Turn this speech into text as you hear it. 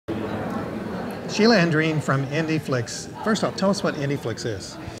Scilla Andreen from Indieflix. First off, tell us what Indieflix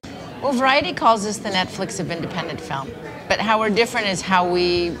is. Well, Variety calls us the Netflix of independent film. But how we're different is how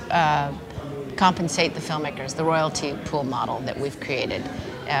we compensate the filmmakers, the royalty pool model that we've created.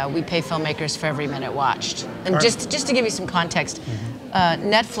 We pay filmmakers for every minute watched. And just to give you some context,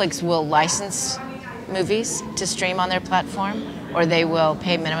 Netflix will license movies to stream on their platform, or they will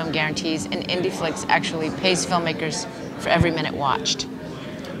pay minimum guarantees, and Indieflix actually pays filmmakers for every minute watched.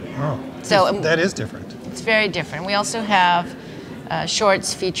 Oh, so that is different. It's very different. We also have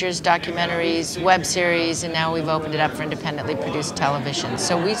shorts, features, documentaries, web series, and now we've opened it up for independently produced television.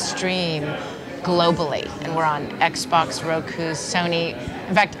 So we stream globally, and we're on Xbox, Roku, Sony.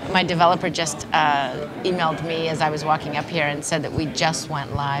 In fact, my developer just emailed me as I was walking up here and said that we just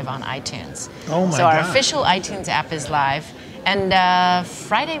went live on iTunes. Oh my So our God. official iTunes app is live, and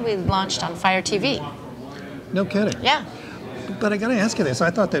Friday we launched on Fire TV. No kidding. Yeah. But I got to ask you this. I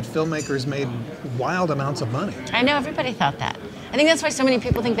thought that filmmakers made wild amounts of money. I know, everybody thought that. I think that's why so many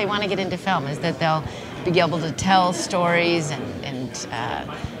people think they want to get into film, is that they'll be able to tell stories and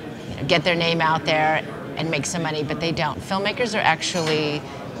you know, get their name out there and make some money, but they don't. Filmmakers are actually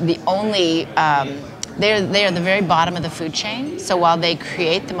the only, they are the very bottom of the food chain. So while they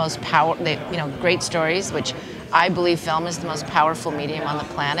create the most great stories, which I believe film is the most powerful medium on the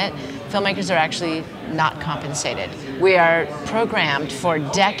planet, filmmakers are actually not compensated. We are programmed for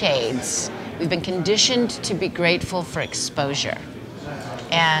decades. We've been conditioned to be grateful for exposure.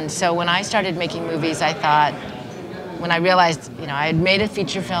 And so when I started making movies, I thought, when I realized, you know, I had made a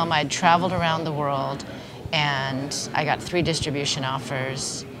feature film, I had traveled around the world, and I got 3 distribution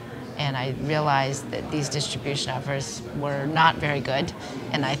offers, and I realized that these distribution offers were not very good,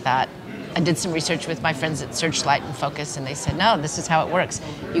 and I thought, I did some research with my friends at Searchlight and Focus, and they said, no, this is how it works.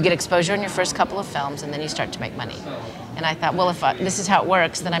 You get exposure in your first couple of films, and then you start to make money. And I thought, well, if this is how it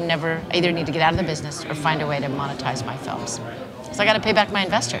works, then I either need to get out of the business or find a way to monetize my films. So I got to pay back my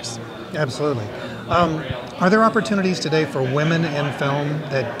investors. Absolutely. Are there opportunities today for women in film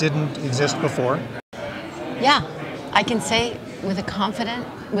that didn't exist before? Yeah, I can say with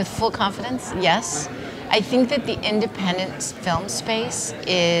full confidence, yes. I think that the independent film space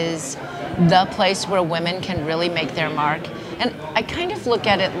is the place where women can really make their mark. And I kind of look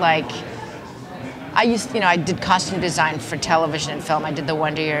at it like, I did costume design for television and film. I did The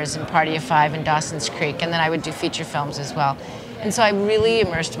Wonder Years and Party of Five and Dawson's Creek, and then I would do feature films as well. And so I really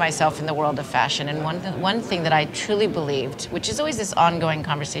immersed myself in the world of fashion. And one thing that I truly believed, which is always this ongoing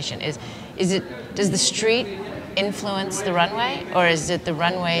conversation, does the street influence the runway, or is it the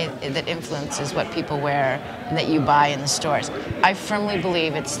runway that influences what people wear and that you buy in the stores? I firmly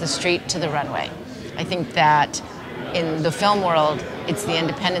believe it's the street to the runway. I think that in the film world, it's the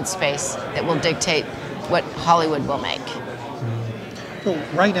independent space that will dictate what Hollywood will make. So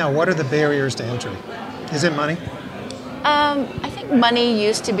right now, what are the barriers to entry? Is it money? I think money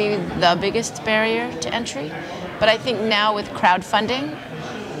used to be the biggest barrier to entry, but I think now with crowdfunding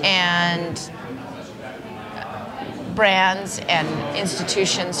and brands and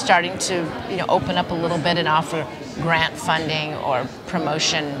institutions starting to open up a little bit and offer grant funding or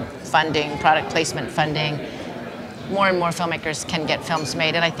promotion funding, product placement funding, more and more filmmakers can get films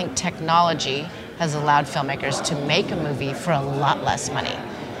made. And I think technology has allowed filmmakers to make a movie for a lot less money.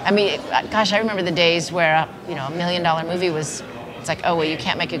 I mean, gosh, I remember the days where $1 million movie was, it's like, oh, well, you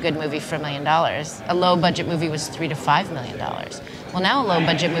can't make a good movie for $1 million. A low budget movie was $3 to $5 million. Well, now a low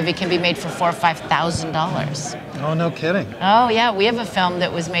budget movie can be made for $4,000 or $5,000. Oh, no kidding. Oh, yeah. We have a film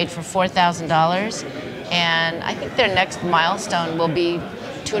that was made for $4,000, and I think their next milestone will be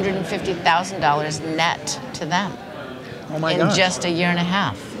 $250,000 net to them. Oh my in gosh. Just a year and a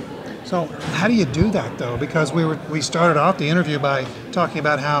half. So how do you do that, though? Because we started off the interview by talking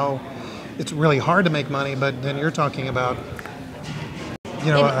about how it's really hard to make money, but then you're talking about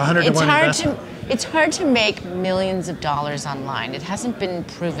 100 to 1 investment. It's hard to make millions of dollars online. It hasn't been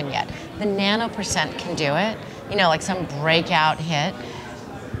proven yet. The nano percent can do it, like some breakout hit.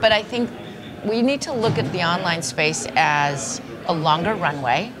 But I think we need to look at the online space as a longer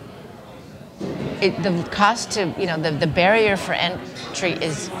runway. The cost to, the barrier for entry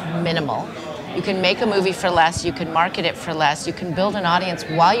is minimal. You can make a movie for less, you can market it for less, you can build an audience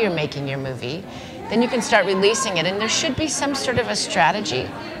while you're making your movie. Then you can start releasing it, and there should be some sort of a strategy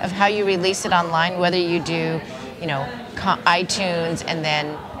of how you release it online, whether you do, iTunes and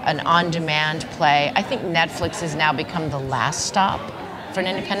then an on-demand play. I think Netflix has now become the last stop for an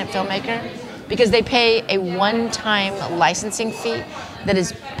independent filmmaker because they pay a one-time licensing fee that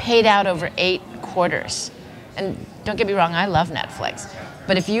is paid out over 8 quarters. And don't get me wrong, I love Netflix.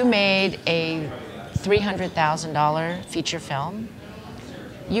 But if you made a $300,000 feature film,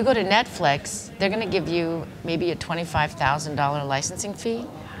 you go to Netflix, they're going to give you maybe a $25,000 licensing fee,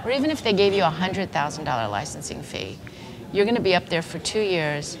 or even if they gave you a $100,000 licensing fee, you're going to be up there for 2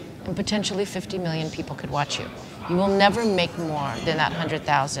 years, and potentially 50 million people could watch you. You will never make more than that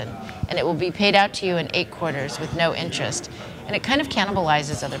 100,000, and it will be paid out to you in 8 quarters with no interest, and it kind of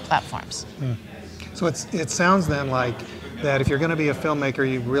cannibalizes other platforms. So it sounds then like that if you're going to be a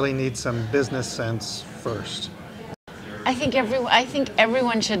filmmaker, you really need some business sense first. I think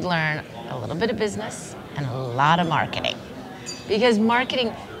everyone should learn a little bit of business and a lot of marketing. Because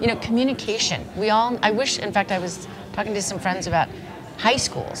marketing, communication, I wish, in fact, I was talking to some friends about high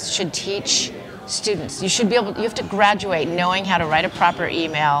schools should teach students. You have to graduate knowing how to write a proper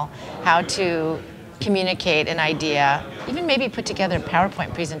email, how to communicate an idea, even maybe put together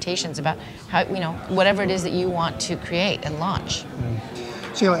PowerPoint presentations about how, whatever it is that you want to create and launch.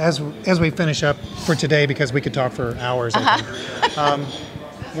 Scilla, as we finish up for today, because we could talk for hours, I think,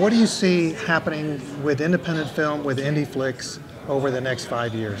 what do you see happening with independent film, with Indieflix, over the next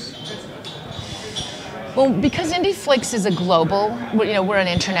 5 years? Well, because Indieflix is a global, we're an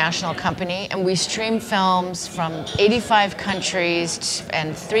international company, and we stream films from 85 countries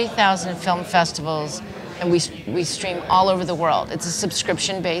and 3,000 film festivals, and we stream all over the world. It's a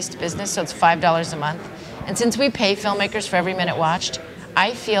subscription-based business, so it's $5 a month. And since we pay filmmakers for every minute watched,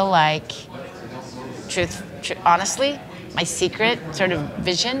 I feel like, honestly, my secret sort of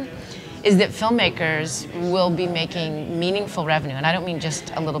vision is that filmmakers will be making meaningful revenue. And I don't mean just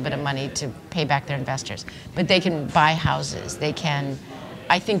a little bit of money to pay back their investors, but they can buy houses.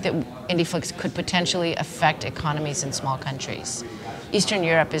 I think that Indieflix could potentially affect economies in small countries. Eastern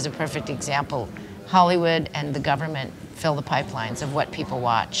Europe is a perfect example. Hollywood and the government fill the pipelines of what people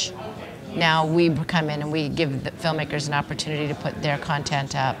watch. Now we come in and we give the filmmakers an opportunity to put their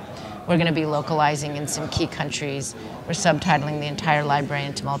content up. We're going to be localizing in some key countries. We're subtitling the entire library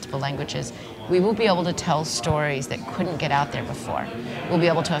into multiple languages. We will be able to tell stories that couldn't get out there before. We'll be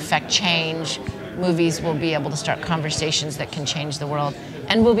able to affect change. Movies will be able to start conversations that can change the world.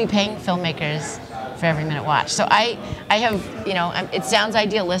 And we'll be paying filmmakers for every minute watched. So I have, it sounds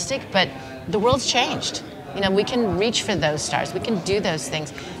idealistic, but the world's changed. We can reach for those stars. We can do those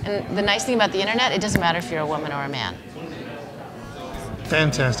things. And the nice thing about the internet, it doesn't matter if you're a woman or a man.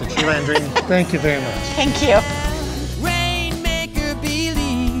 Fantastic. Scilla Andreen, thank you very much. Thank you.